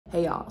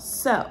Hey y'all,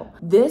 so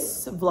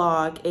this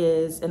vlog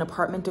is an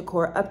apartment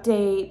decor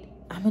update.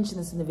 I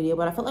mentioned this in the video,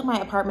 but I felt like my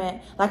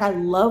apartment, like I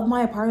love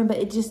my apartment, but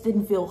it just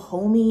didn't feel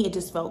homey. It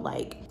just felt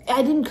like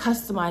I didn't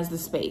customize the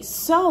space.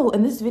 So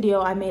in this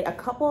video, I made a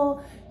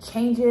couple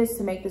changes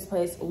to make this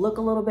place look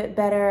a little bit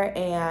better,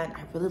 and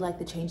I really like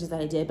the changes that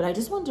I did, but I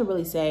just wanted to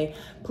really say,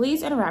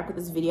 please interact with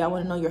this video. I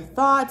want to know your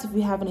thoughts. If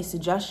you have any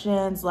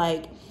suggestions,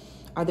 like,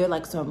 are there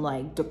like some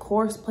like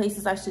decor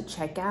places I should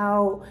check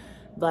out?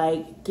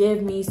 Like,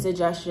 give me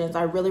suggestions.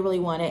 I really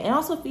want it. And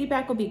also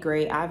feedback would be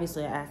great.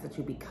 Obviously, I ask that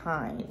you be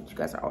kind. You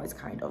guys are always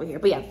kind over here.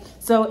 But yeah,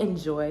 so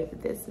enjoy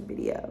this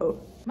video.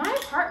 My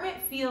apartment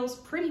feels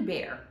pretty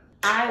bare.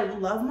 I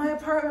love my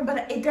apartment,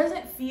 but it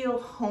doesn't feel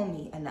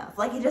homey enough.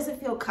 Like, it doesn't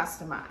feel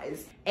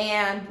customized.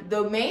 And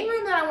the main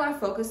room that I want to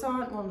focus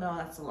on, well, no,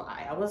 that's a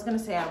lie. I was gonna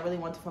say I really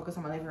want to focus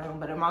on my living room,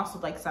 but I'm also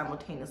like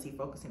simultaneously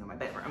focusing on my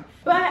bedroom.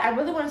 But I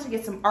really wanted to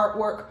get some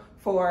artwork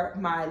for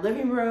my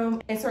living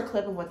room. Insert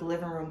clip of what the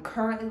living room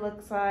currently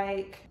looks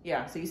like.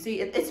 Yeah, so you see,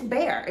 it's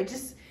bare.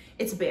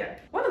 It's bare.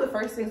 One of the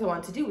first things I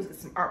wanted to do was get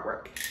some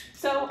artwork.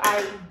 So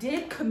I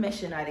didn't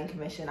commission.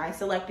 I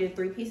selected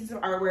 3 pieces of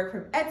artwork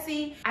from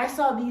Etsy. I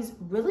saw these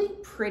really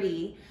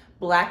pretty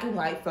black and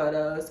white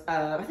photos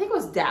of, I think it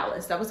was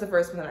Dallas. That was the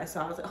first one that I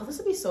saw. I was like, oh, this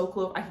would be so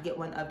cool if I could get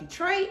one of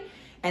Detroit.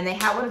 And they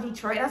had one of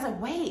Detroit. And I was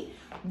like, wait,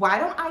 why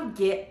don't I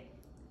get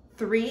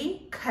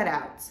 3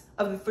 cutouts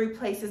of the 3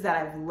 places that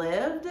I've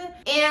lived?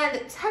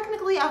 And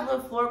technically I've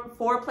lived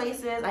 4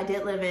 places. I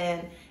did live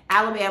in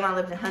Alabama. I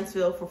lived in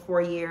Huntsville for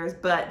 4 years,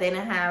 but they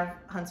didn't have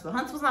Huntsville.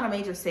 Huntsville's not a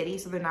major city,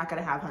 so they're not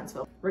gonna have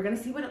Huntsville. We're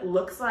gonna see what it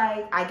looks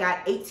like. I got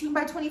 18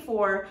 by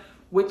 24,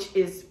 which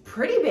is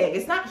pretty big.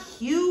 It's not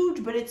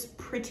huge, but it's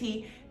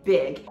pretty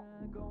big.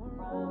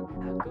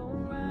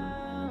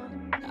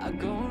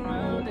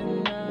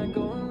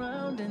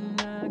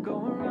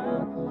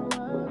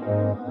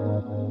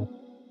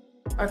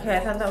 Okay, I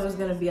thought that was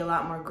gonna be a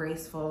lot more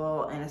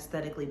graceful and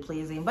aesthetically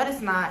pleasing, but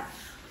it's not.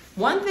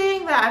 One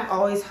thing that I've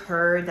always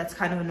heard that's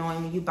kind of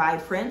annoying when you buy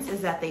prints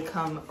is that they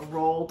come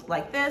rolled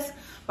like this,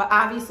 but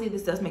obviously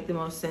this does make the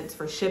most sense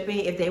for shipping.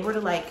 If they were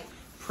to like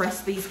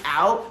press these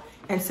out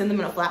and send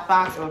them in a flat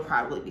box, it would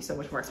probably be so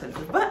much more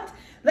expensive. But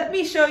let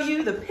me show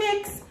you the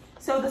pics.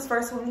 So this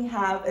first one we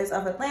have is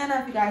of Atlanta.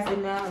 If you guys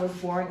didn't know, I was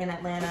born in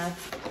Atlanta,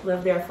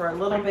 lived there for a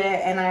little bit,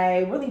 and I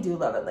really do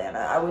love Atlanta.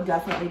 I would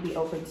definitely be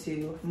open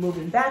to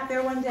moving back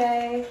there one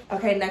day.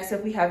 Okay, next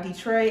up we have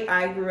Detroit.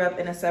 I grew up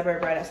in a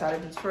suburb right outside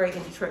of Detroit,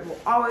 and Detroit will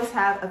always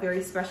have a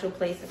very special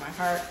place in my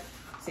heart.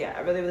 So yeah,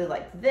 I really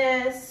like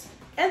this.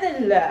 And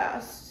then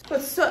last,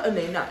 but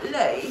certainly not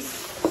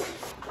least,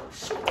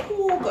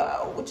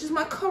 Chicago, which is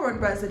my current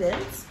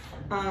residence.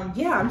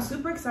 Yeah, I'm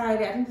super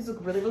excited. I think this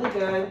looks really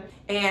good.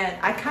 And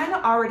I kind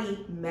of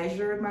already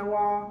measured my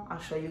wall.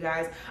 I'll show you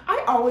guys.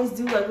 I always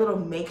do like little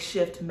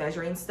makeshift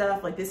measuring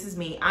stuff. Like, this is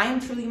me. I am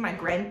truly my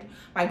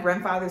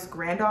grandfather's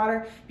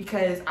granddaughter,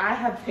 because I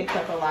have picked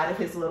up a lot of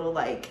his little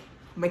like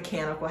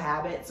mechanical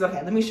habits.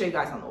 Okay, let me show you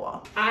guys on the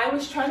wall. I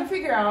was trying to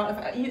figure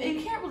out if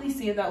you can't really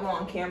see it that well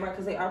on camera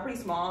because they are pretty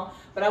small,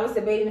 but I was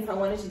debating if I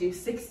wanted to do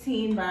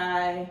 16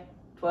 by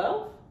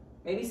 12,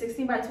 maybe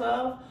 16 by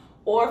 12.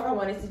 Or if I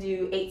wanted to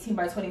do 18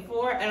 by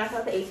 24, and I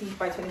thought the 18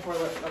 by 24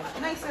 looked a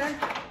lot nicer.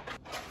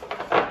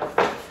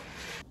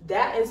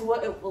 That is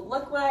what it will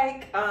look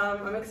like.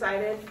 I'm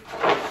excited.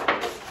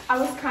 I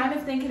was kind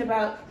of thinking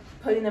about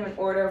putting them in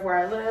order of where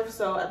I live.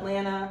 So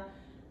Atlanta,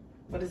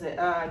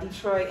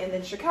 Detroit, and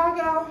then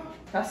Chicago.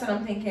 That's what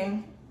I'm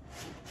thinking,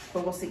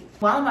 but we'll see.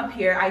 While I'm up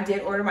here, I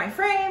did order my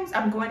frames.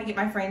 I'm going to get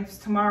my frames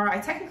tomorrow. I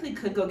technically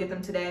could go get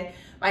them today,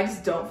 but I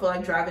just don't feel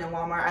like driving to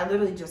Walmart. I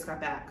literally just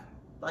got back,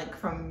 like,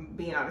 from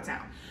being out of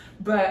town.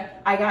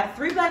 But I got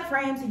 3 black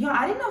frames, and y'all,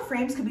 I didn't know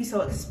frames could be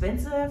so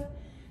expensive.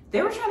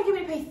 They were trying to get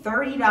me to pay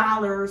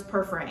 $30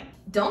 per frame.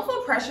 Don't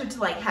feel pressured to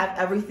like have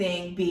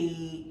everything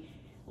be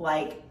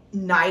like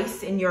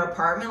nice in your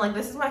apartment. Like,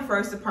 this is my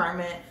first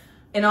apartment.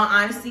 In all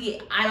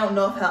honesty, I don't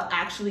know if I'll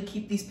actually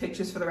keep these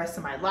pictures for the rest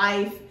of my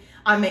life.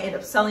 I may end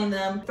up selling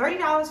them.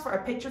 $30 for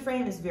a picture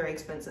frame is very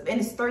expensive, and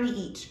it's 30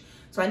 each.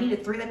 So I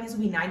needed 3, that means it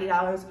would be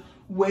 $90.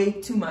 Way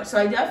too much. So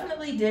I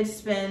definitely did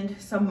spend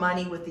some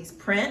money with these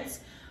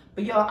prints,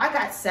 but y'all, I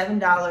got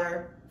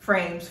 $7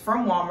 frames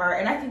from Walmart,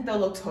 and I think they'll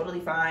look totally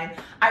fine.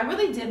 I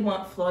really did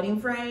want floating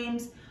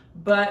frames,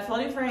 but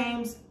floating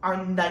frames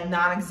are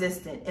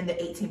non-existent in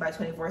the 18 by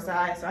 24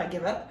 size, so I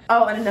give up.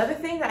 Oh, and another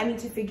thing that I need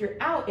to figure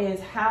out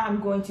is how I'm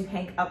going to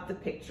hang up the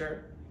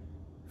picture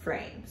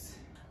frames.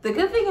 The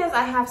good thing is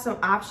I have some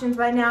options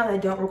right now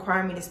that don't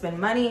require me to spend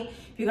money.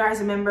 If you guys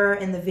remember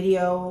in the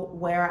video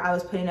where I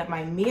was putting up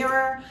my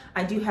mirror,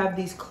 I do have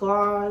these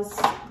claws.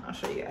 I'll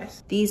show you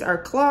guys. These are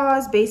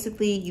claws.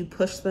 Basically, you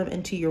push them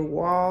into your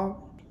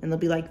wall and they'll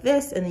be like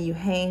this, and then you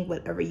hang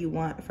whatever you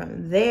want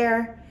from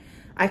there.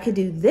 I could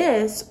do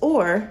this,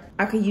 or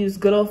I could use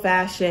good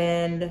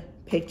old-fashioned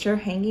picture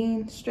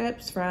hanging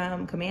strips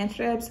from Command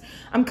Strips.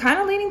 I'm kind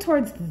of leaning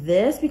towards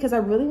this because I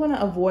really want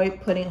to avoid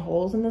putting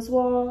holes in this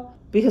wall.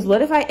 Because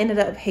what if I ended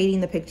up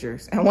hating the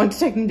pictures and wanted to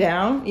take them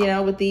down? You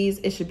know, with these,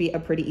 it should be a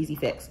pretty easy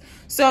fix.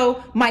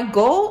 So my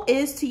goal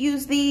is to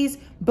use these,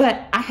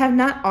 but I have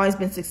not always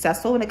been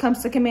successful when it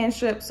comes to command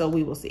strips, so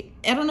we will see.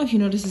 I don't know if you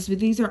noticed this, but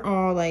these are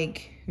all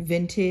like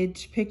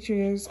vintage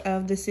pictures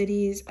of the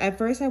cities. At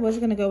first I was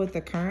gonna go with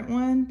the current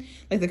one,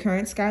 like the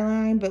current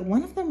skyline, but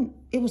one of them,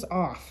 it was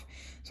off.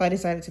 So I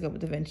decided to go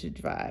with the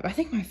vintage vibe. I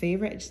think my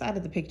favorite, just out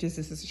of the pictures,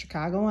 this is the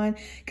Chicago one,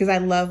 because I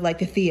love like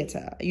the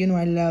theater. You know,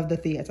 I love the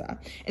theater.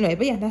 Anyway,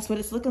 but yeah, that's what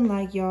it's looking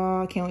like,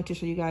 y'all. Can't wait to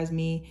show you guys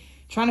me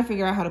trying to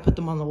figure out how to put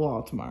them on the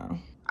wall tomorrow.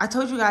 I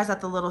told you guys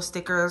that the little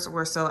stickers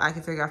were so I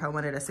could figure out if I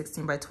wanted a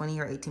 16 by 20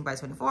 or 18 by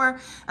 24.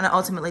 And I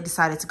ultimately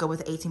decided to go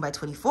with 18 by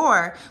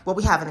 24. Well,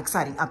 we have an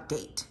exciting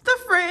update. The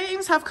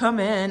frames have come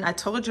in. I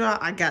told y'all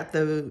I got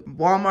the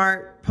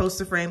Walmart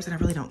poster frames and I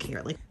really don't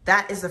care. Like,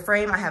 that is the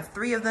frame. I have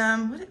 3 of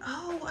them.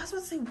 Oh, I was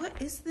about to say,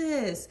 what is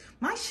this?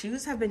 My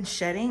shoes have been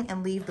shedding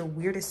and leave the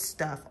weirdest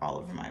stuff all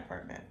over my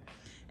apartment.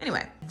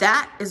 Anyway,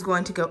 that is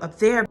going to go up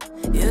there.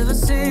 Ever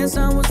since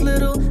I was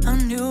little, I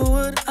knew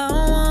what I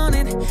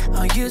wanted.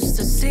 I used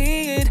to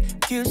see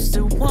it, used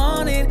to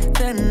want it,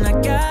 then I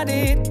got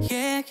it.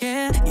 Yeah,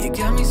 yeah, you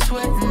got me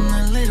sweating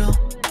a little.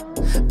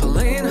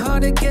 Playing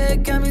hard to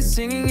get, got me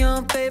singing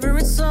your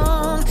favorite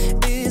song.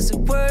 Is it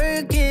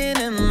working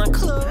in my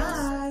clothes?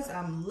 Guys,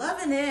 I'm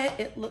loving it.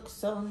 It looks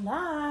so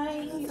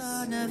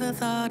nice. Never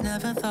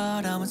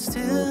thought I would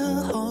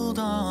still hold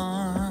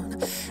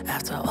on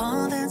after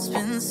all that's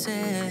been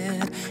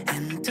said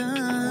and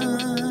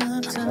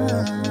done.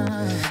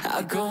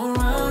 I go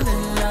around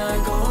and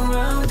I go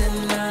around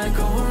and I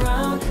go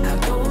around,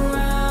 I go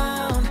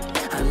around.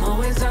 I'm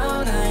always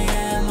out, I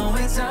am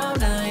always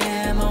out, I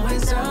am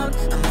always out,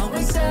 I'm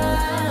always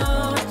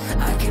out.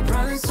 I keep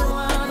running so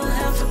I don't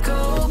have to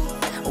go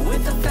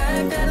with the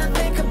fact that I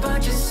think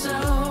about you so.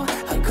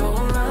 I go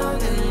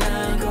around and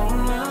I go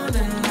around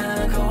and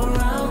I go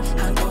around,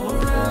 I go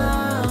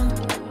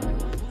around.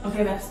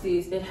 Okay,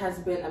 besties, it has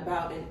been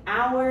about an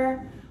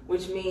hour,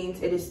 which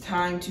means it is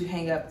time to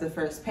hang up the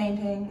first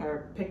painting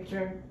or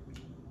picture,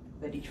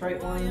 the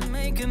Detroit one. You're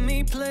making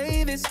me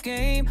play this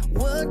game.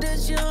 What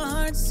does your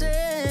heart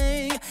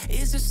say?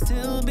 Is it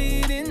still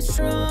beating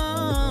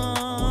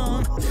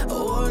strong?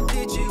 Or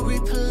did you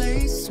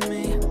replace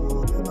me?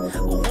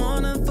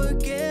 Wanna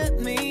forget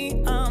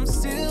me? I'm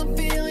still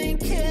feeling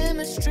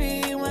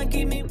chemistry. Why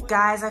give me...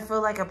 Guys, I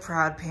feel like a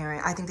proud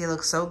parent. I think they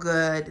look so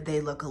good.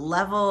 They look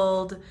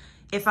leveled.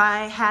 If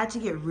I had to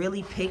get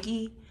really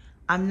picky,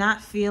 I'm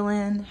not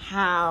feeling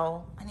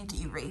how, I need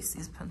to erase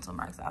these pencil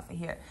marks off of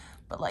here,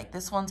 but like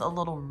this one's a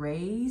little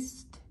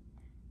raised.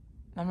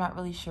 I'm not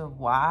really sure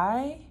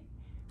why,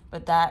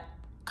 but that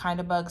kind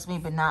of bugs me,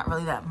 but not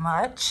really that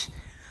much.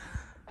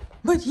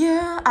 But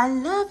yeah, I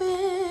love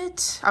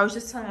it. I was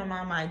just telling my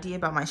mom my idea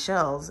about my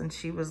shelves and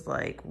she was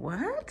like,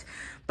 what?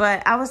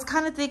 But I was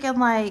kind of thinking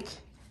like,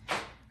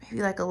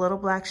 maybe like a little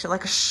black shelf,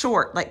 like a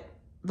short, like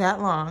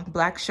that long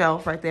black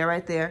shelf right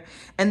there.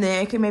 And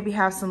then it can maybe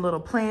have some little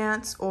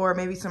plants or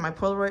maybe some of my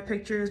Polaroid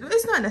pictures, but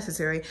it's not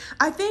necessary.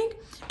 I think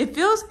it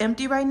feels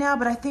empty right now,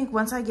 but I think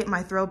once I get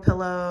my throw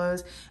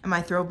pillows and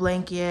my throw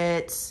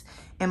blankets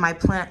and my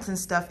plants and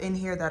stuff in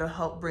here, that'll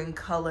help bring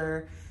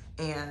color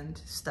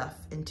and stuff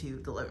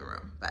into the living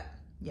room. But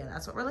yeah,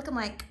 that's what we're looking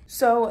like.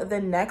 So the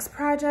next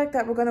project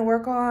that we're gonna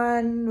work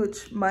on,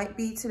 which might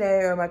be today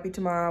or might be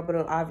tomorrow, but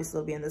it'll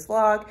obviously be in this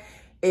vlog,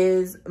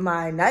 is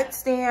my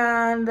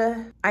nightstand.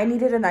 I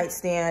needed a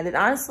nightstand, and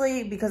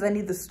honestly, because I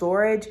need the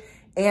storage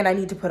and I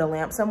need to put a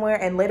lamp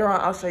somewhere, and later on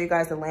I'll show you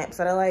guys the lamps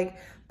that I like,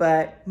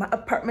 but my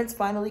apartment's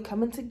finally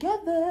coming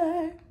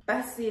together.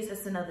 Besties,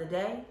 it's another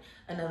day,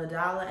 another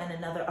dollar, and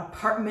another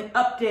apartment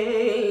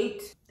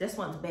update. This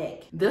one's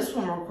big. This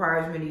one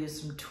requires me to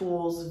use some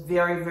tools.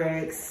 Very,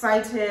 very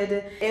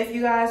excited. If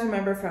you guys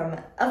remember from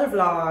other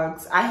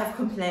vlogs, I have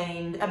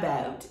complained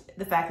about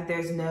the fact that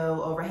there's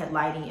no overhead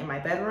lighting in my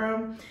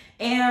bedroom.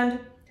 And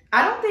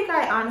I don't think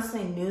I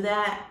honestly knew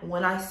that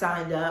when I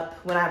signed up,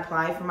 when I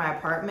applied for my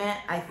apartment.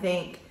 I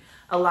think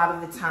a lot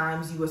of the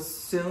times you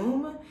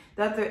assume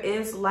that there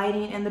is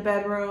lighting in the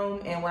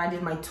bedroom. And when I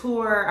did my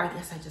tour, I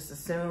guess I just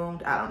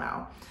assumed, I don't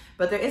know.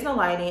 But there is no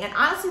lighting. And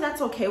honestly,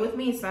 that's okay with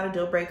me. It's not a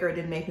deal breaker. It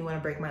didn't make me want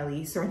to break my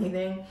lease or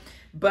anything.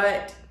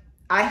 But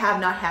I have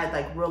not had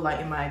like real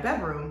light in my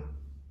bedroom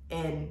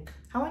in,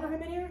 how long have I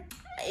been here?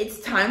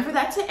 It's time for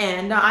that to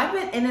end. Now, I've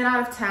been in and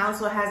out of town,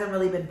 so it hasn't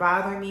really been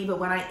bothering me. But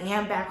when I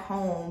am back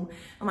home,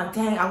 I'm like,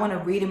 dang, I want to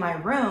read in my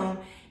room.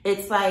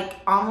 It's like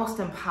almost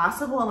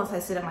impossible unless I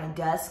sit at my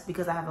desk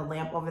because I have a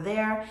lamp over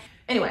there.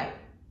 Anyway,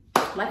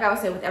 like I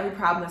was saying, with every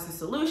problem, there's a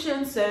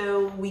solution.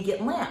 So we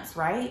get lamps,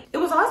 right? It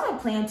was always my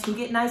plan to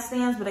get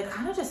nightstands, but it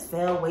kind of just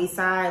fell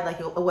wayside. Like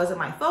it wasn't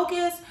my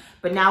focus,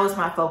 but now it's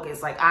my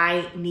focus. Like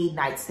I need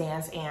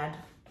nightstands, and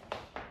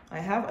I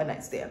have a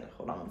nightstand.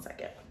 Hold on one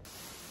second.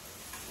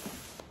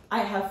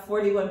 I have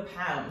 41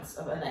 pounds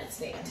of a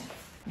nightstand.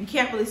 You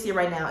can't really see it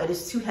right now. It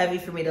is too heavy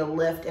for me to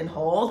lift and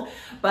hold,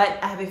 but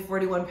I have a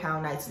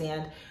 41-pound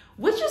nightstand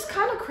which is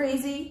kind of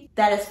crazy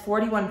that it's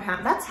 41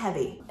 pounds. That's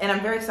heavy. And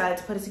I'm very excited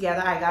to put it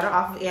together. I got it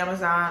off of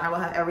Amazon. I will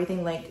have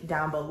everything linked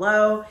down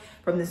below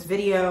from this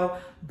video.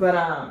 But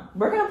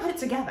we're gonna put it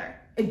together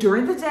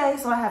during the day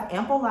so I have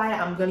ample light.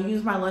 I'm gonna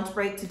use my lunch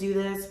break to do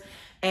this.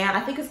 And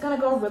I think it's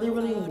gonna go really,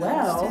 really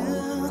well.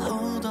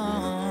 Hold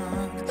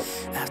on,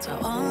 after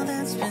all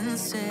that's been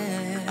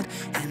said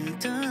and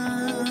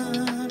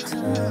done,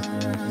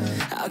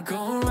 I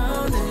go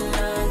around and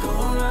I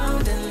go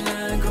around and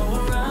I go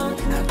around,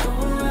 I go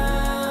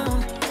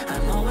around.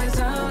 I'm always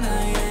out, I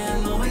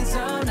am always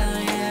out,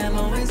 I am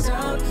always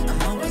out,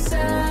 I'm always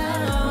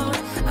out.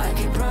 I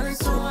keep running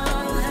so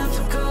I don't have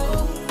to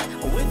go,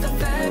 with the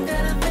fact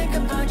that I think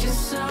about you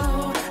so.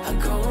 I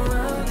go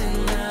around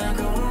and I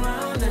go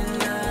around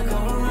and I go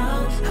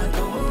around, I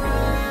go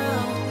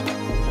around.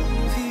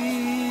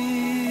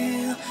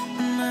 Feel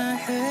my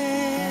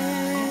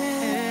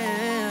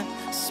head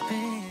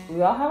spin.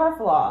 We all have our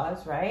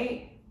flaws,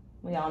 right?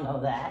 We all know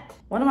that.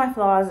 One of my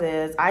flaws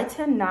is I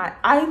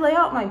lay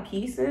out my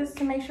pieces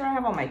to make sure I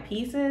have all my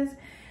pieces,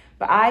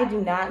 but I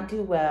do not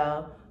do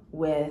well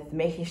with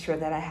making sure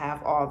that I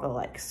have all the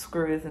like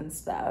screws and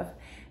stuff.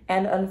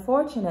 And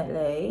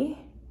unfortunately,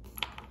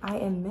 I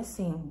am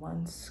missing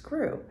one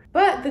screw.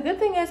 But the good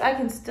thing is I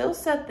can still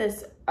set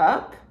this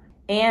up,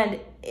 and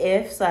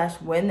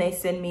when they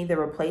send me the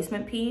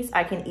replacement piece,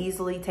 I can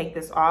easily take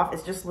this off.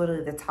 It's just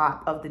literally the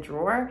top of the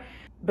drawer,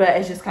 but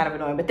it's just kind of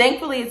annoying. But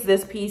thankfully it's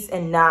this piece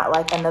and not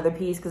like another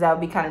piece, because I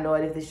would be kind of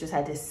annoyed if this just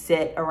had to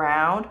sit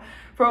around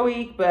for a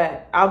week.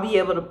 But I'll be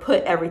able to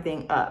put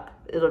everything up.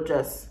 It'll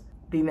just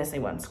be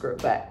missing one screw.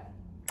 But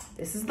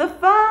this is the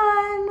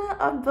fun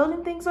of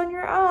building things on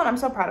your own. I'm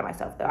so proud of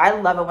myself though. I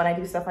love it when I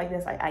do stuff like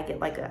this. I get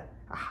like a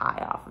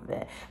high off of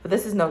it. But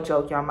this is no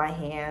joke, y'all. My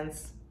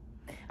hands,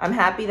 I'm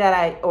happy that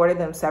I ordered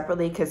them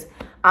separately because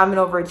I'm an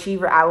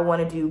overachiever. I would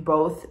want to do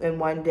both in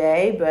one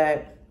day,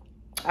 but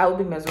I would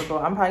be miserable.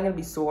 I'm probably gonna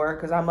be sore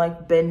because I'm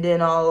like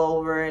bending all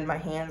over and my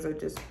hands are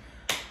just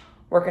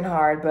working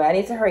hard. But I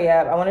need to hurry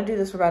up. I want to do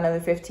this for about another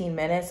 15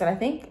 minutes and I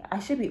think I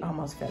should be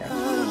almost finished.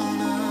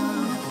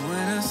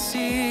 When I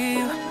see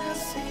you,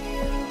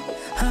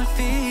 I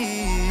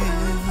feel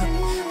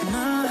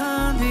my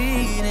heart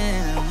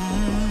beating.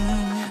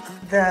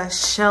 The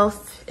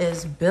shelf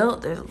is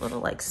built. There's a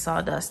little like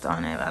sawdust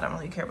on it, but I don't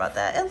really care about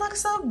that. It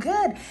looks so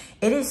good.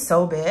 It is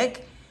so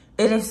big.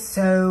 It is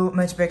so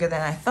much bigger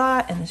than I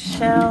thought. And the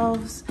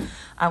shelves,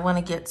 I want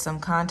to get some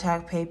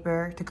contact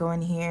paper to go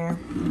in here.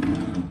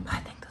 I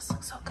think this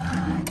looks so good.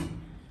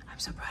 I'm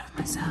so proud of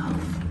myself.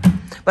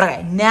 But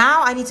okay,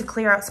 now I need to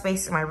clear out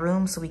space in my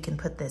room so we can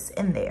put this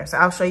in there. So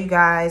I'll show you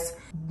guys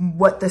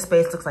what the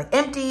space looks like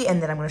empty,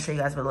 and then I'm gonna show you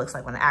guys what it looks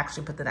like when I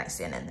actually put the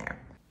nightstand in there.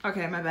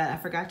 Okay, my bad. I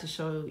forgot to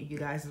show you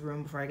guys the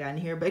room before I got in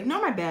here, but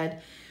ignore my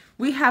bed.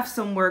 We have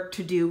some work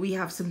to do. We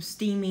have some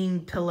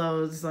steaming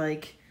pillows.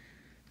 Like,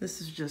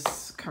 this is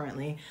just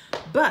currently,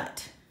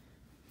 but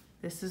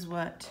this is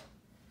what,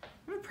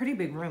 a pretty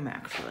big room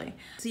actually.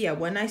 So yeah,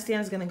 one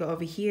nightstand is gonna go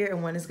over here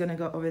and one is gonna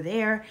go over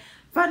there.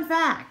 Fun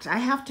fact, I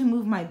have to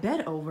move my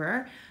bed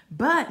over,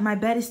 but my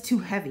bed is too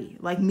heavy.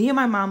 Like me and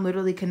my mom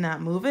literally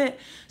cannot move it.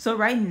 So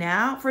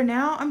for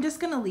now, I'm just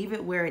gonna leave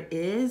it where it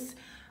is.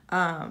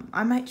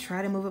 I might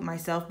try to move it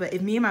myself, but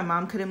if me and my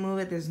mom couldn't move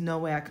it, there's no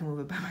way I can move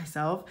it by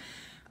myself.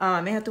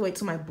 I may have to wait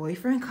till my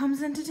boyfriend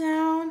comes into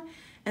town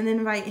and then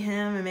invite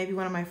him and maybe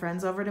one of my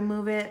friends over to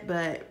move it,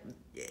 but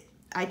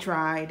I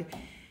tried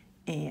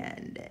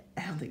and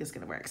I don't think it's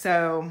gonna work.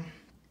 So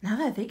now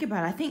that I think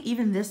about it, I think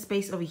even this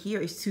space over here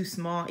is too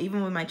small.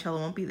 Even when my cello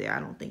won't be there, I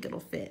don't think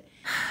it'll fit.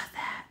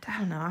 I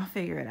don't know, I'll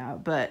figure it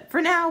out. But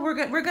for now,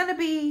 we're gonna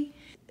be,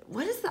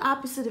 what is the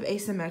opposite of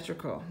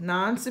asymmetrical?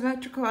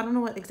 Non-symmetrical? I don't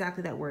know what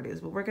exactly that word is,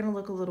 but we're gonna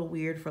look a little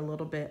weird for a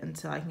little bit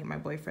until I can get my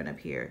boyfriend up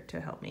here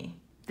to help me.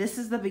 This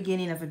is the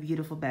beginning of a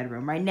beautiful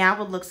bedroom. Right now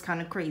it looks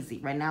kind of crazy.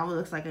 Right now it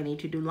looks like I need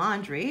to do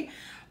laundry,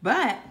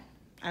 but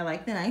I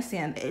like the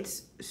nightstand.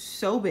 It's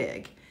so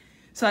big.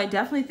 So I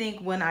definitely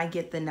think when I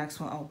get the next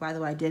one, oh, by the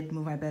way, I did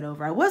move my bed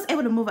over. I was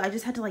able to move it. I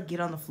just had to like get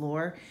on the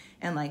floor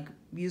and like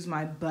use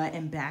my butt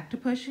and back to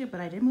push it, but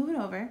I did move it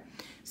over.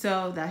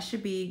 So that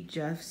should be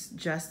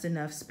just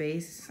enough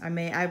space.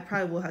 I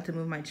probably will have to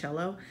move my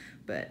cello,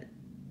 but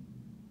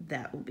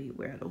that will be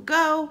where it'll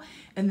go.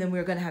 And then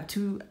we're gonna have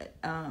two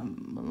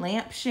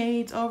lamp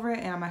shades over it,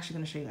 and I'm actually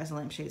gonna show you guys the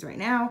lamp shades right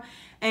now.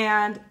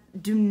 And I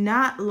do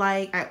not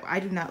like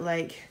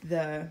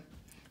the,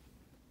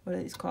 what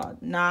are these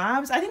called?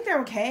 Knobs. I think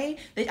they're okay.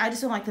 I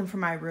just don't like them for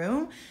my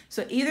room.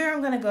 So either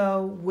I'm gonna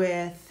go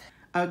with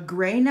a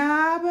gray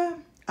knob,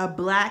 a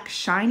black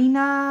shiny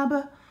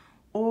knob,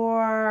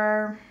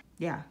 or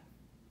yeah,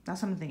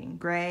 that's what I'm thinking.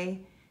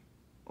 Gray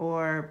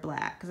or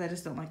black, because I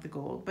just don't like the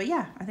gold. But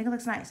yeah, I think it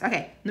looks nice.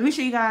 Okay, let me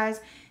show you guys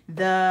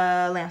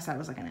the lamp I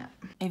was looking at.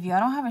 If y'all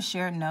don't have a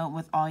shared note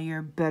with all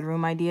your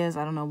bedroom ideas,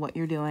 I don't know what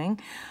you're doing.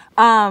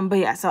 But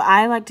yeah, so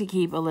I like to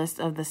keep a list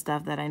of the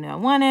stuff that I know I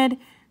wanted.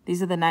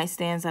 These are the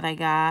nightstands that I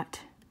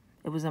got.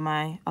 It was on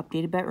my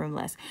updated bedroom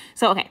list.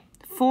 So, okay,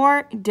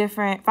 5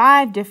 different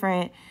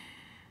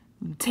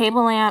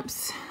Table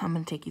lamps, I'm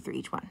gonna take you through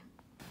each one.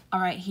 All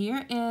right,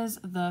 here is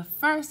the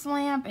first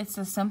lamp. It's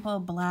a simple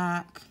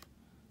black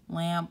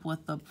lamp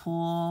with the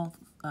pull,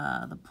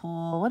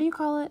 what do you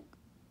call it?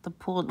 The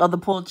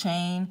pull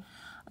chain.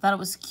 I thought it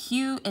was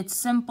cute. It's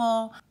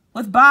simple.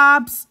 With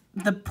Bob's,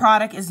 the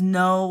product is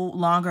no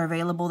longer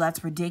available.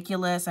 That's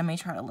ridiculous. I may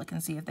try to look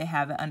and see if they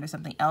have it under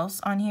something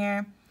else on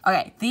here.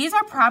 Okay, these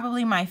are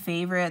probably my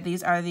favorite.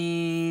 These are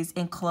these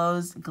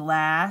enclosed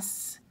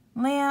glass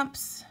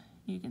lamps.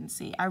 You can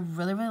see, I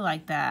really, really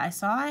like that. I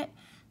saw it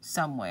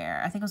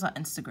somewhere. I think it was on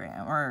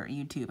Instagram or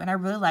YouTube, and I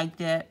really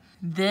liked it.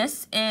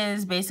 This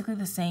is basically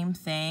the same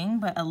thing,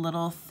 but a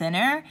little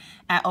thinner.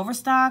 At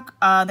Overstock,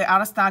 they're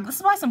out of stock. This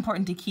is why it's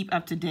important to keep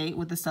up to date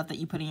with the stuff that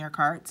you put in your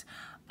carts.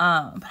 But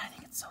I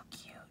think it's so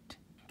cute.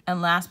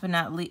 And last but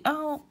not least,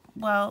 oh,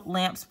 well,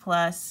 Lamps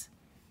Plus,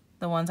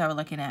 the ones I were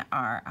looking at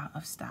are out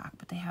of stock,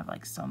 but they have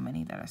like so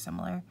many that are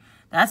similar.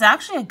 That's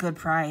actually a good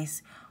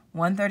price.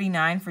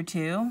 $139 for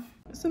 2.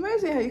 It's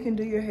amazing how you can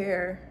do your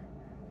hair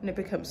and it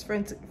becomes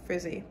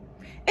frizzy.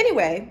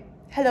 Anyway,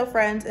 hello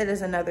friends, it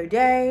is another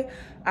day.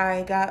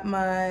 I got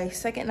my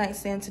second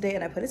nightstand today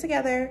and I put it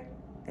together.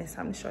 It's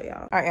time to show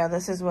y'all. All right, y'all,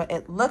 this is what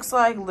it looks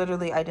like.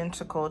 Literally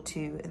identical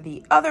to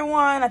the other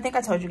one. I think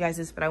I told you guys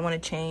this, but I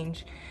want to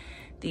change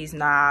these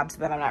knobs,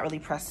 but I'm not really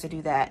pressed to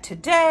do that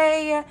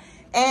today.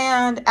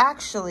 And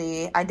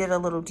actually, I did a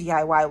little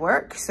DIY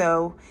work.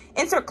 So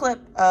insert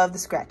clip of the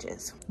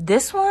scratches.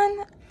 This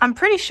one, I'm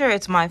pretty sure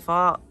it's my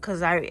fault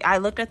because I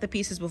looked at the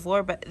pieces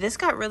before, but this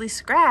got really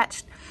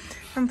scratched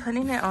from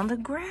putting it on the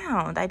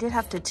ground. I did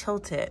have to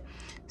tilt it.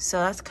 So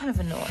that's kind of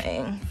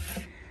annoying.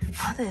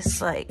 All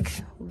this like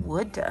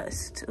wood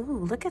dust. Ooh,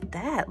 look at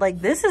that.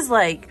 Like this is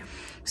like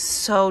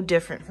so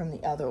different from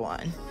the other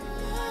one.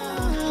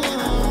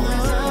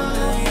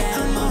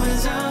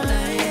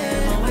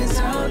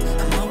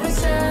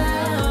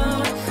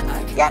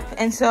 Yep,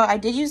 and so I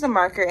did use the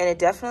marker and it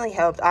definitely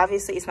helped.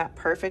 Obviously it's not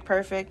perfect,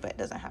 but it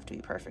doesn't have to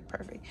be perfect.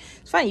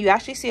 It's funny, you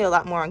actually see it a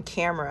lot more on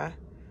camera.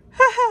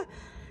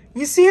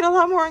 You see it a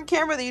lot more on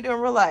camera than you do in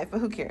real life, but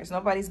who cares?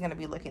 Nobody's gonna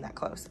be looking that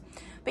close.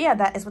 But yeah,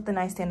 that is what the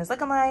nightstand is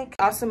looking like.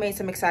 Also made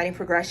some exciting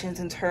progressions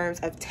in terms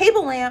of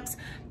table lamps,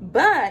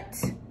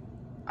 but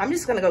I'm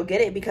just gonna go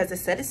get it because it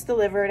said it's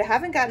delivered. I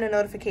haven't gotten a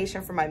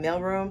notification from my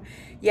mailroom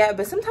yet,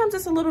 but sometimes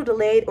it's a little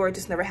delayed or it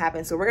just never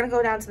happens. So we're gonna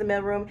go down to the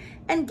mailroom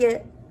and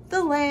get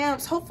the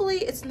lamps. Hopefully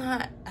it's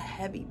not a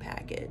heavy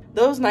package.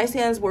 Those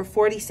nightstands were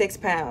 46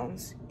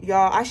 pounds.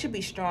 Y'all, I should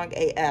be strong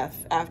AF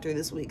after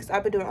this week because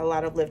I've been doing a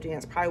lot of lifting.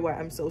 That's probably why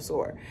I'm so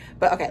sore.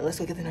 But okay,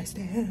 let's look at the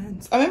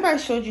nightstands. I remember I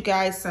showed you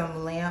guys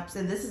some lamps,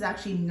 and this is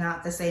actually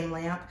not the same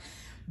lamp,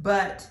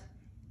 but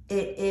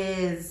it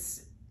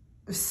is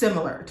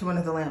similar to one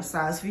of the lamp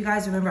styles. If you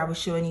guys remember, I was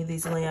showing you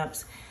these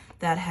lamps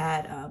that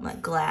had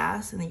like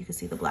glass, and then you can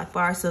see the black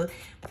bar. So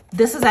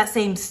this is that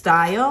same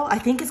style. I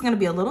think it's gonna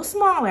be a little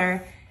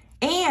smaller.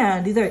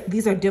 And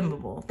these are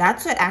dimmable.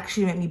 That's what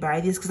actually made me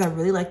buy these because I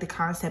really like the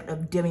concept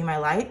of dimming my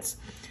lights.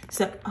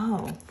 So,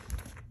 oh.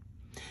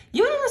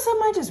 You wanna know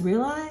something I just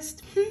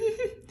realized?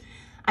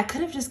 I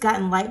could have just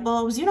gotten light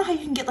bulbs. You know how you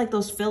can get like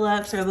those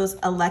Philips or those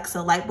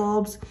Alexa light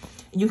bulbs?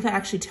 And you can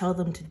actually tell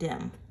them to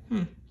dim.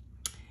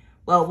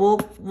 Well,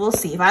 we'll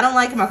see. If I don't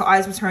like them, I can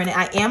always return it.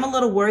 I am a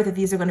little worried that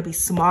these are gonna be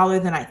smaller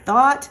than I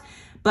thought,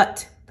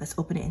 but let's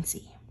open it and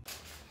see.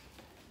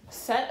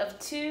 Set of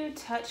 2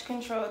 touch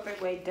control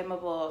 3-way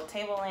dimmable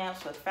table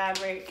lamps with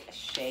fabric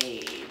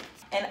shade.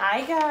 And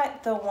I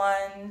got the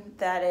one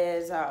that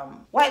is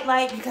white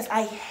light because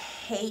I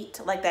hate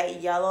like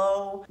that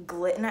yellow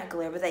not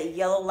glare, but that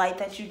yellow light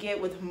that you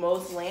get with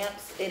most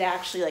lamps. It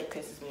actually like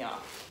pisses me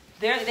off.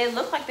 They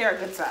look like they're a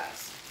good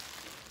size.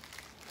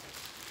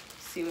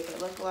 See what they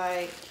look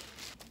like.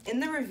 In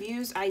the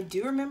reviews, I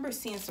do remember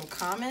seeing some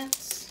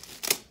comments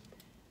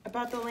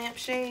about the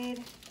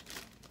lampshade.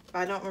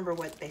 I don't remember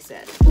what they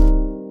said.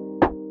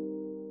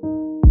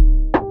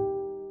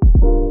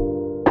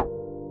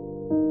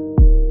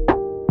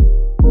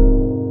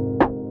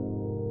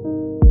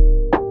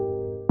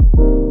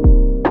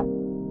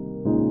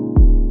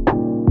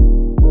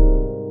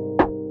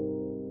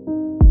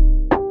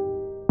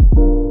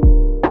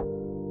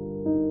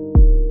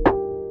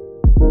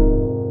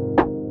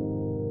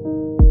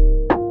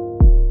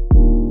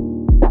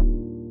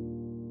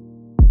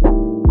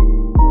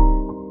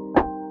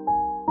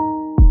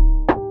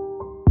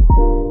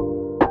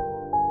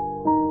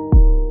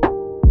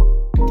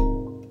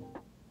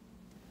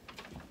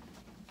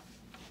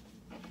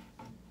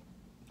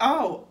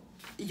 Oh,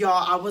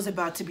 y'all, I was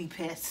about to be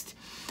pissed.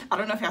 I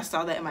don't know if y'all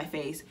saw that in my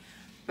face,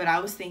 but I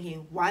was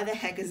thinking, why the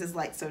heck is this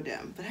light so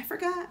dim? But I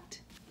forgot.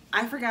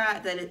 I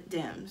forgot that it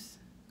dims.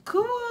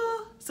 Cool.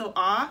 So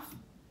off.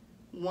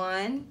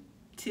 1,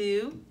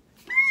 2,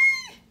 3.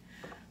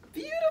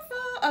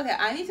 Beautiful. Okay,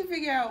 I need to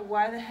figure out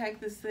why the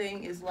heck this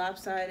thing is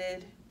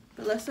lopsided.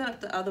 But let's set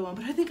up the other one.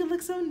 But I think it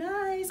looks so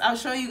nice. I'll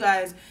show you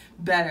guys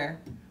better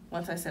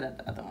once I set up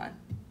the other one.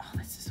 Oh,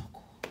 this is so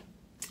cool.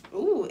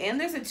 Ooh, and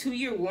there's a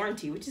 2-year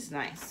warranty, which is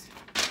nice.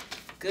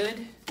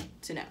 Good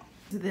to know.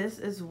 This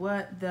is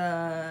what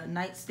the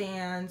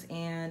nightstands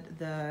and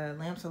the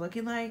lamps are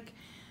looking like.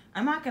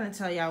 I'm not gonna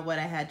tell y'all what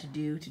I had to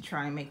do to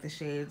try and make the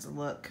shades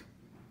look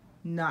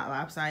not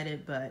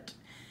lopsided, but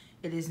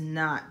it is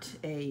not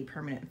a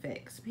permanent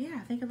fix. But yeah,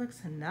 I think it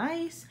looks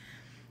nice.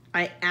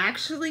 I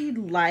actually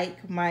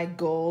like my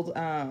gold,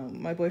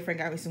 my boyfriend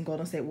got me some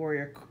Golden State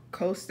Warrior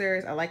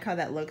coasters. I like how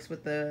that looks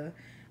with the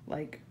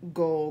like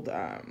gold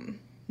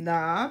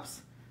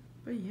knobs.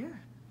 But yeah,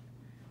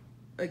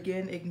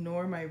 again,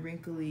 ignore my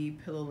wrinkly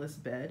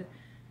pillowless bed.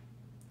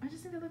 I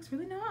just think that looks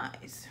really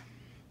nice.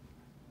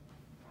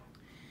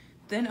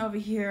 Then over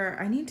here,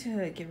 I need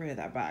to get rid of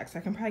that box. I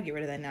can probably get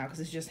rid of that now because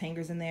it's just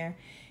hangers in there.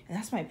 And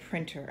that's my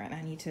printer, and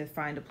I need to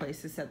find a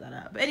place to set that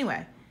up. But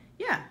anyway,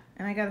 yeah,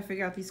 and I gotta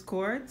figure out these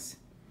cords.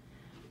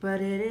 But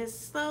it is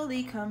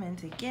slowly coming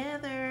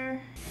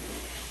together.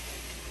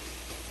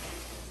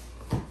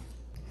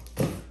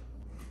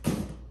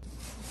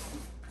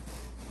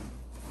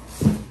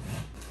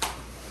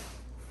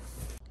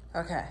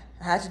 Okay,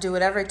 I had to do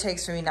whatever it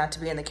takes for me not to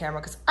be in the camera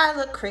because I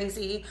look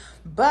crazy,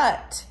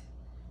 but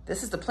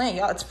this is the plan,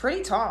 y'all. It's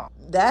pretty tall.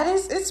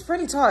 It's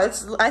pretty tall.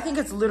 I think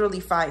it's literally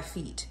 5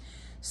 feet.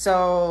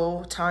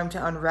 So time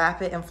to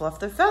unwrap it and fluff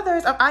the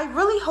feathers. I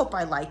really hope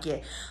I like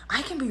it.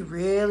 I can be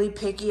really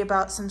picky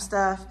about some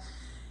stuff,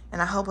 and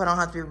I hope I don't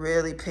have to be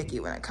really picky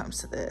when it comes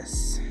to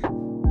this.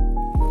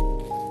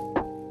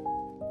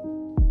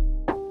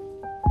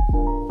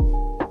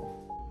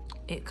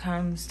 It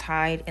comes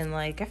tied in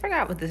like, I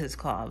forgot what this is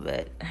called,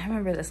 but I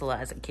remember this a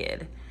lot as a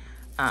kid.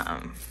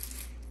 I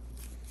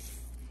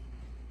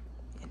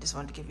just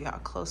wanted to give you all a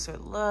closer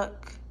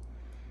look.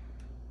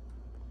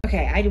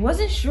 Okay, I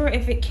wasn't sure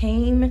if it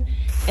came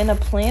in a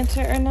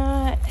planter or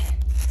not.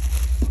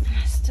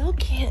 I still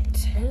can't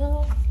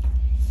tell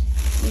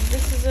if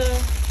this is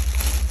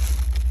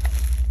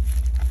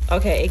a...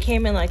 Okay, it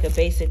came in like a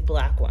basic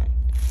black one.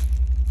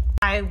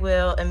 I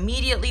will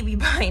immediately be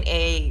buying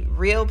a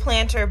real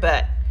planter,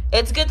 but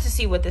it's good to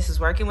see what this is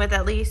working with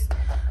at least.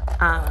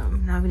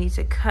 Now we need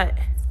to cut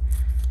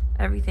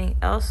everything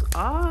else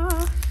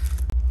off.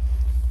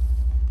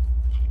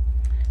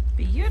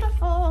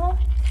 Beautiful.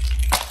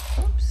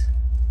 Oops.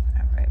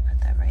 All right,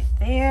 put that right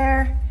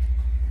there.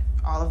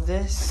 All of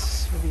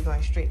this will be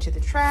going straight to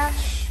the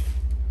trash.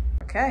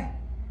 Okay.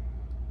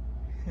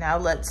 Now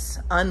let's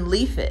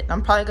unleaf it.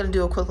 I'm probably gonna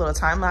do a quick little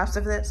time lapse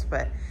of this,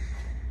 but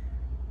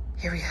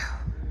here we go.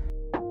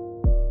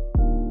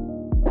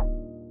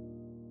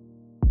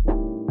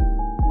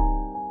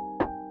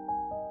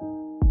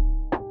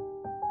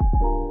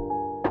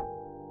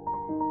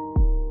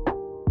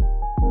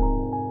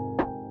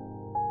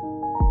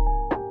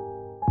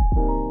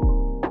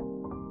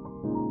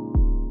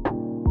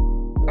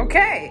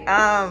 Okay,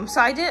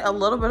 so I did a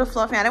little bit of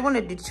fluffing. I didn't want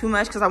to do too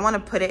much because I want to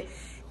put it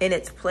in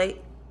its place.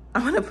 I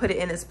want to put it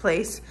in its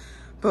place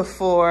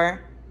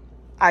before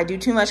I do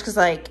too much because,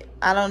 like,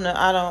 I don't know,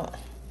 I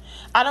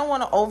don't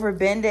want to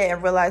overbend it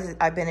and realize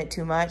I bent it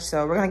too much.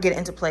 So we're gonna get it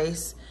into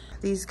place.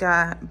 These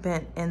got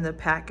bent in the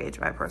package,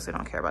 but I personally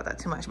don't care about that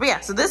too much. But yeah,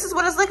 so this is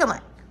what it's looking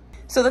like.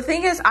 So the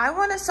thing is, I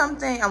wanted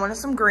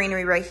some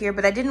greenery right here,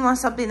 but I didn't want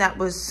something that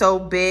was so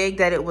big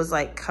that it was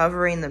like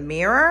covering the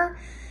mirror.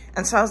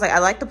 And so I was like, I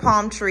like the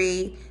palm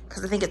tree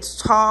because I think it's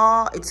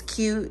tall, it's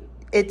cute.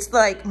 It's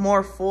like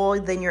more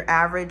full than your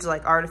average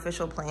like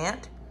artificial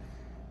plant.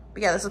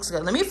 But yeah, this looks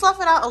good. Let me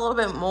fluff it out a little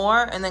bit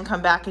more and then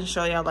come back and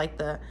show y'all like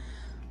the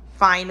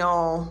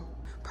final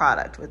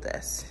product with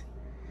this.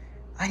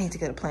 I need to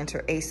get a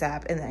planter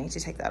ASAP and then I need to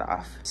take that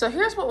off. So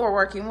here's what we're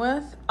working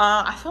with.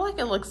 I feel like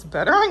it looks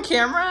better on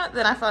camera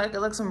than I feel like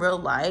it looks in real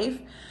life.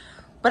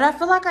 But I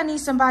feel like I need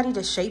somebody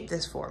to shape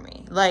this for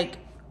me. Like,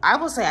 I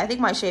will say, I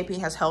think my shaping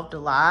has helped a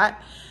lot,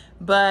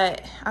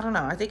 but I don't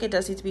know. I think it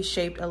does need to be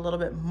shaped a little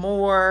bit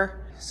more.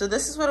 So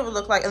this is what it would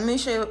look like. Let me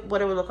show you what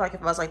it would look like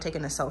if I was like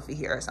taking a selfie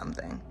here or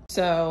something.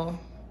 So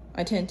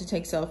I tend to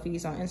take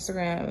selfies on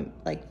Instagram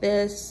like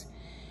this.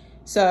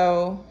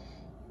 So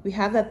we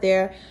have that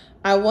there.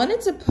 I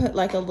wanted to put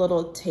like a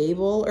little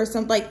table or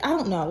something. Like, I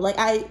don't know. Like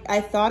I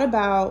thought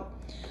about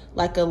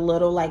like a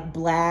little like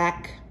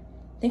black,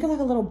 think of like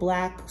a little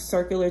black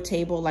circular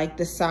table, like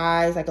the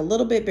size, like a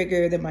little bit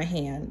bigger than my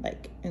hand,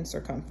 like in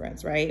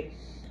circumference, right?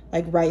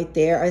 Like right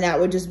there. And that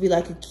would just be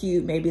like a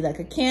cute, maybe like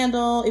a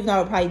candle, even though I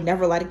would probably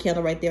never light a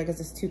candle right there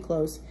because it's too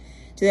close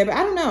to there. But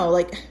I don't know,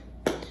 like,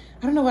 I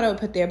don't know what I would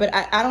put there, but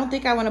I don't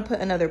think I want to put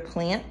another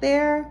plant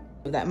there.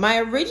 That my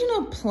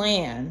original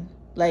plan,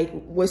 like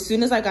as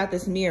soon as I got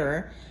this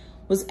mirror,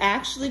 was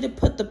actually to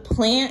put the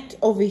plant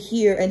over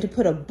here and to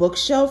put a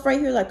bookshelf right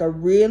here, like a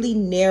really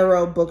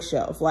narrow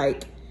bookshelf,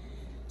 like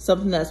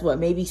something that's what,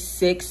 maybe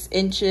 6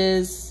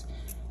 inches,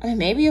 I mean,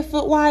 maybe a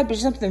foot wide, but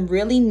something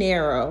really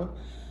narrow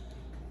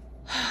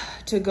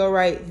to go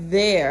right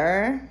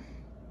there,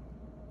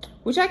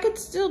 which I could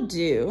still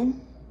do.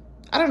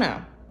 I don't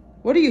know.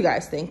 What do you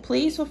guys think?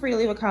 Please feel free to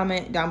leave a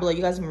comment down below.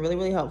 You guys have been really,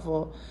 really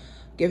helpful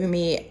giving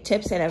me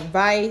tips and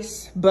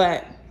advice,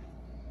 but,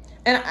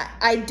 and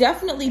I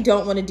definitely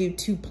don't want to do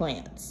 2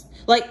 plants.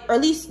 Like, or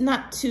at least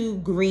not two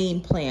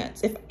green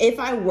plants. If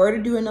I were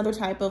to do another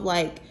type of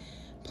like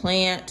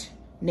plant,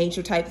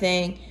 nature type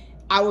thing,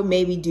 I would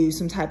maybe do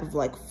some type of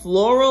like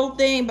floral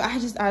thing, but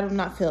I'm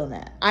not feeling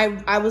that.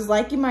 I was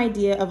liking my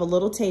idea of a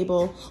little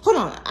table. Hold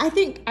on, I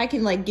think I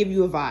can like give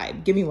you a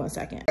vibe. Give me 1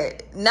 second.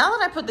 Now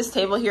that I put this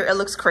table here, it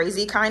looks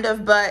crazy kind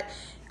of, but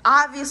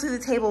obviously the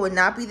table would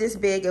not be this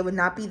big. It would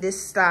not be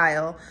this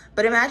style,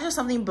 but imagine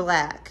something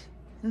black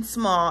and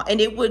small, and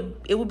it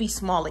would be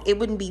small. Like, it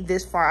wouldn't be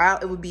this far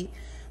out. It would be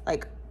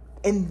like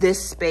in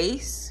this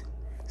space.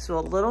 So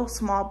a little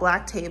small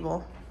black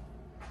table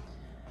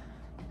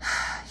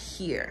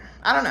here.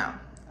 I don't know.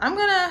 I'm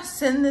gonna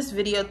send this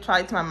video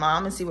probably to my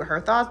mom and see what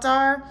her thoughts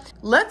are.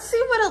 Let's see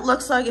what it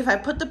looks like if I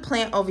put the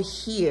plant over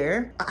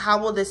here.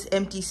 How will this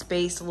empty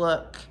space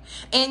look?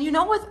 And you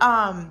know, with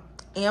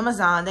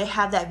Amazon, they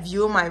have that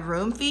view of my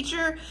room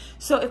feature.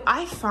 So if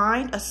I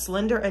find a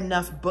slender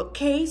enough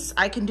bookcase,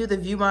 I can do the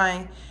view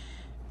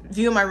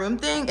of my room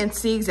thing and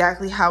see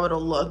exactly how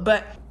it'll look.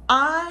 But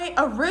I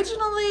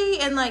originally,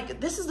 and like,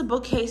 this is the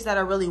bookcase that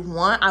I really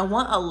want. I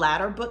want a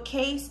ladder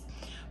bookcase.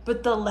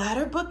 But the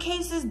ladder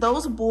bookcases,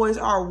 those boys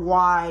are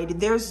wide.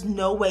 There's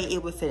no way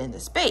it would fit in the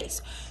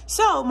space.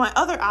 So my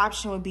other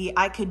option would be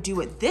I could do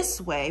it this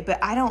way, but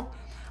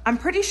I'm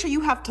pretty sure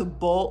you have to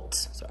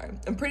bolt,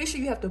 I'm pretty sure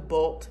you have to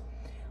bolt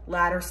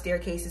ladder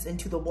staircases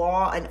into the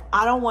wall, and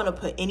I don't want to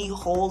put any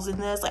holes in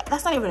this. Like,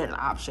 that's not even an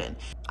option.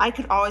 I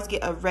could always get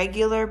a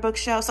regular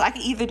bookshelf. So I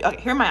could either, okay,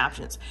 here are my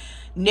options.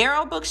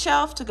 Narrow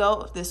bookshelf to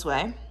go this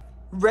way.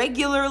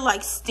 Regular,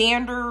 like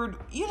standard,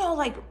 you know,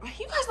 like,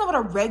 you guys know what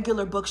a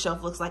regular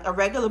bookshelf looks like. A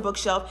regular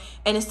bookshelf,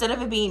 and instead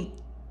of it being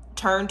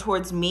turned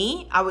towards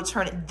me, I would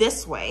turn it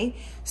this way.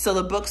 So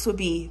the books would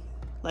be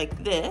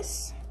like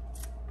this.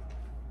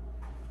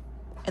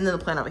 And then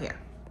the plant over here.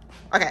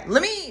 Okay,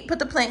 let me put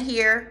the plant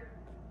here,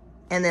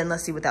 and then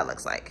let's see what that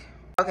looks like.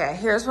 Okay,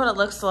 here's what it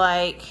looks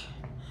like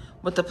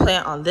with the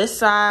plant on this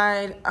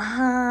side.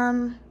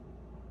 I'm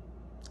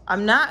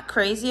not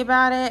crazy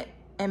about it.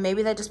 And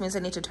maybe that just means I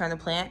need to turn the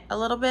plant a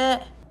little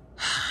bit.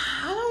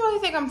 I don't really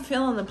think I'm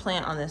feeling the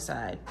plant on this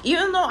side.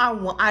 Even though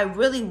I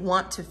really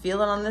want to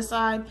feel it on this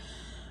side,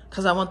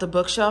 because I want the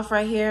bookshelf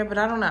right here, but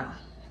I don't know.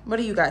 What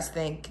do you guys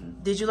think?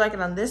 Did you like it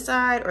on this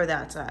side or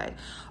that side?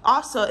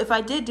 Also, if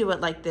I did do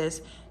it like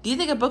this, do you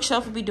think a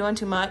bookshelf would be doing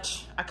too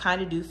much? I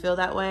kind of do feel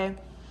that way.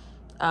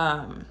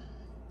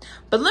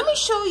 But let me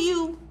show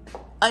you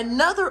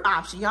another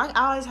option. Y'all,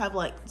 I always have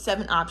like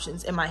 7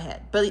 options in my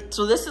head. But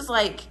so this is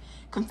like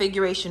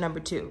configuration number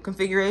 2.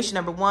 Configuration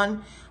number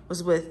 1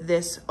 was with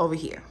this over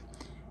here.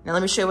 Now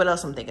let me show you what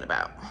else I'm thinking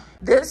about.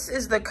 This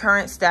is the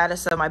current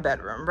status of my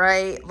bedroom,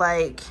 right?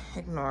 Like,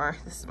 ignore,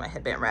 this is my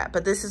headband wrap,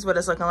 but this is what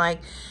it's looking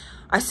like.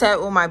 I said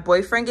when my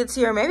boyfriend gets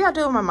here, maybe I'll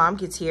do it when my mom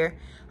gets here.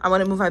 I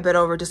want to move my bed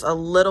over just a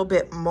little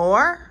bit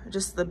more,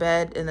 just the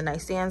bed and the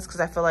nightstands, because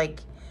I feel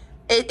like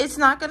it's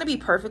not going to be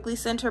perfectly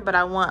centered, but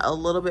I want a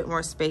little bit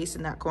more space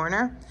in that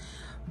corner.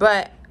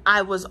 But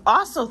I was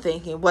also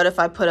thinking, what if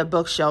I put a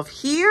bookshelf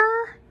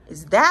here?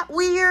 Is that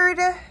weird?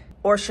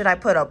 Or should I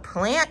put a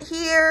plant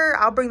here?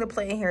 I'll bring the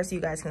plant here so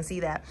you guys can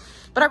see that.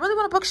 But I really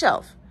want a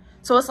bookshelf.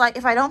 So it's like,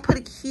 if I don't put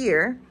it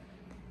here,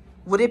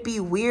 would it be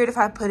weird if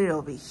I put it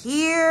over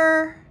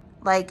here?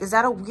 Like, is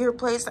that a weird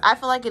place? I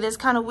feel like it is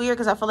kind of weird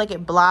because I feel like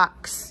it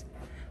blocks,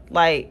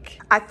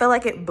 I feel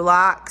like it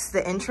blocks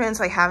the entrance,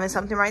 like having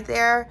something right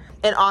there.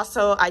 And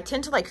also, I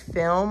tend to like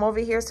film over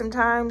here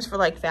sometimes for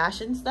like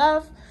fashion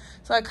stuff.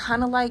 So I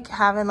kind of like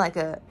having like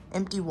a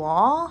empty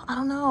wall. I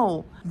don't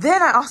know.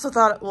 Then I also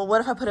thought, well,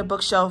 what if I put a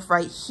bookshelf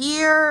right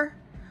here?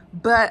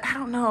 But I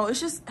don't know.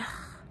 It's just,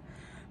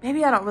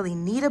 maybe I don't really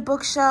need a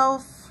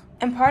bookshelf.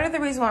 And part of the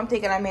reason why I'm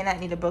thinking I may not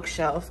need a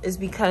bookshelf is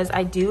because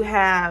I do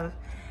have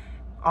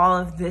all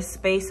of this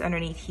space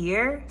underneath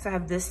here. So I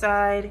have this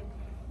side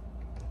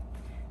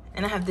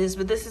and I have this,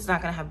 but this is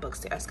not gonna have books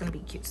there. It's gonna be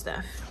cute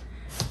stuff.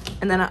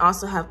 And then I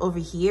also have over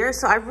here.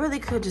 So I really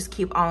could just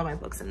keep all of my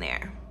books in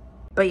there.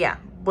 But yeah,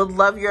 would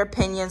love your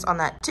opinions on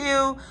that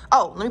too.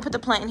 Oh, let me put the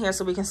plant in here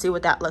so we can see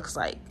what that looks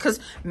like. Because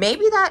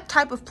maybe that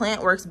type of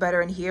plant works better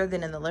in here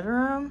than in the living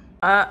room.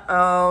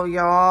 Uh-oh,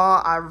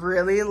 y'all. I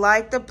really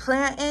like the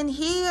plant in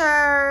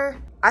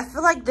here. I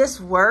feel like this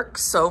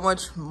works so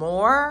much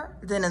more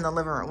than in the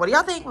living room. What do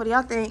y'all think? What do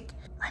y'all think?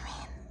 I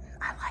mean,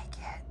 I like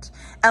it.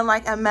 And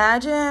like,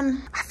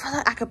 imagine, I feel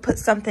like I could put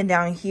something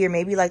down here,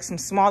 maybe like some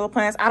smaller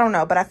plants. I don't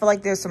know, but I feel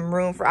like there's some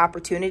room for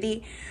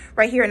opportunity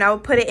right here. And I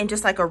would put it in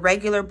just like a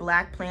regular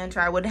black planter.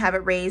 I wouldn't have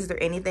it raised or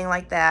anything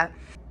like that.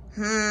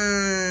 All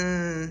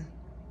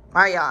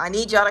right, y'all, I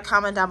need y'all to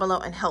comment down below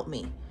and help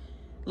me.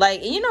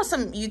 Like, you know,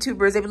 some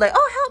YouTubers, they be like,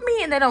 oh, help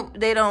me. And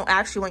they don't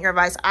actually want your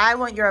advice. I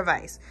want your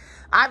advice.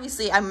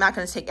 Obviously, I'm not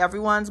going to take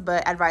everyone's,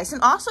 but advice.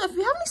 And also, if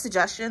you have any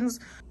suggestions,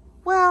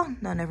 well,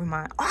 no, never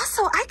mind.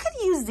 Also, I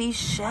could use these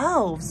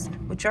shelves,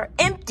 which are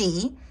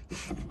empty.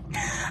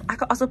 I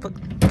could also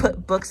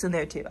put books in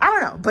there too. I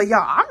don't know, but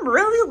y'all, I'm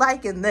really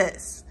liking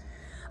this.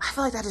 I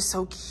feel like that is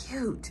so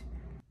cute.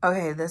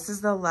 Okay, this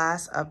is the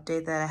last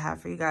update that I have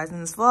for you guys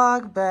in this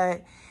vlog,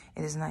 but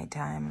it is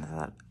nighttime.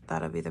 I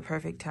thought it'd be the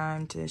perfect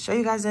time to show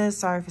you guys this.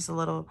 Sorry if it's a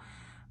little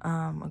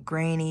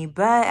grainy,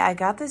 but I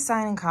got this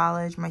sign in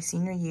college my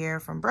senior year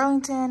from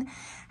Burlington,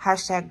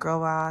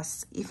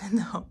 #girlboss.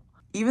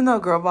 Even though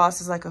girl boss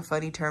is like a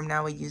funny term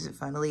now, we use it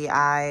funnily.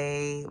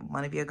 I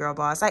want to be a girl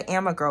boss. I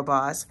am a girl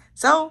boss.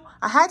 So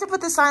I had to put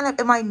the sign up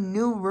in my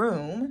new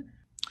room.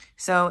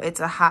 So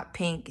it's a hot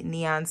pink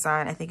neon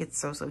sign. I think it's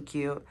so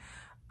cute.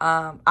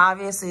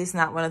 Obviously it's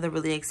not one of the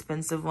really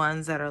expensive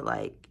ones that are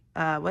like,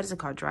 what is it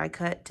called? Dry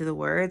cut to the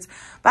words.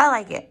 But I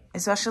like it,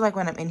 especially like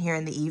when I'm in here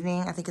in the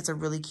evening. I think it's a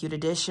really cute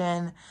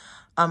addition.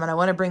 And I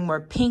want to bring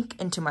more pink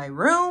into my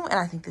room, and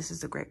I think this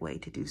is a great way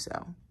to do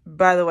so.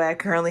 By the way, I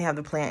currently have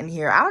the plant in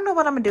here. I don't know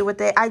what I'm gonna do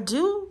with it. I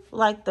do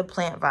like the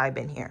plant vibe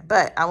in here,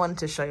 but I wanted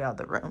to show y'all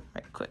the room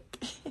right quick.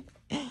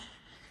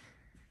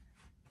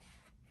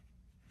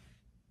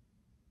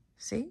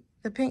 See?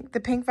 The pink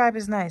vibe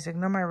is nice.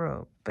 Ignore my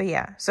robe. But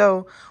yeah,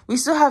 so we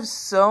still have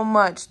so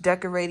much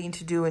decorating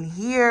to do in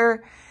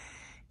here.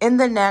 In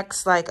the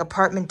next like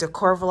apartment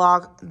decor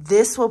vlog,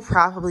 this will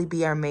probably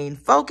be our main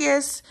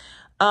focus.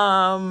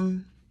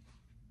 And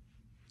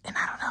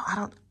I don't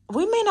know,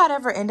 we may not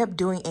ever end up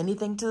doing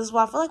anything to this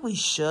wall. I feel like we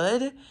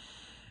should,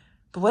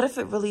 but what if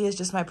it really is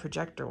just my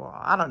projector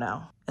wall? I don't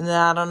know. And then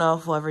I don't know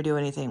if we'll ever do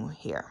anything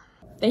here.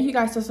 Thank you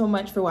guys so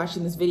much for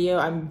watching this video.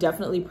 I'm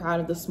definitely proud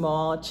of the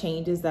small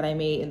changes that I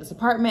made in this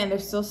apartment.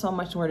 There's still so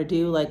much more to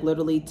do. Like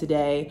literally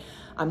today,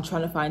 I'm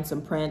trying to find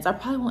some prints. I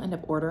probably won't end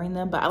up ordering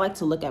them, but I like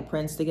to look at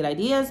prints to get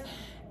ideas.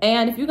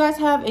 And if you guys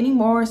have any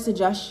more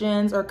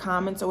suggestions or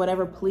comments or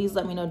whatever, please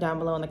let me know down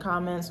below in the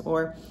comments.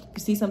 Or if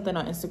you see something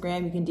on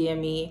Instagram, you can DM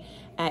me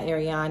at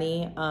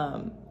Ariani.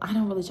 I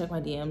don't really check my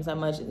DMs that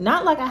much.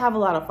 Not like I have a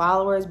lot of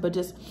followers, but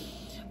just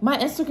my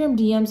Instagram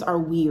DMs are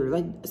weird.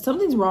 Like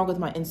something's wrong with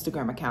my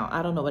Instagram account.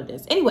 I don't know what it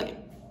is. Anyway,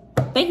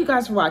 thank you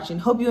guys for watching.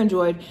 Hope you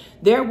enjoyed.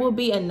 There will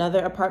be another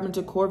apartment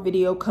decor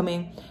video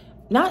coming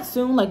not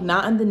soon, like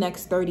not in the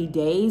next 30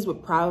 days,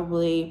 but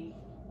probably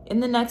in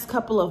the next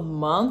couple of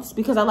months,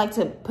 because I like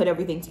to put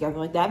everything together.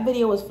 Like that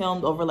video was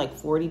filmed over like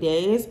 40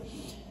 days.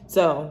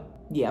 So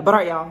yeah, but all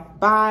right, y'all,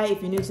 bye.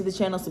 If you're new to the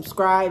channel,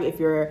 subscribe. If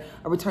you're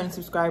a returning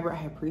subscriber,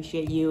 I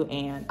appreciate you.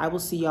 And I will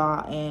see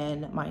y'all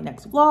in my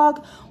next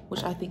vlog,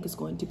 which I think is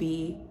going to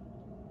be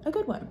a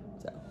good one.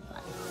 So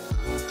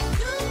bye.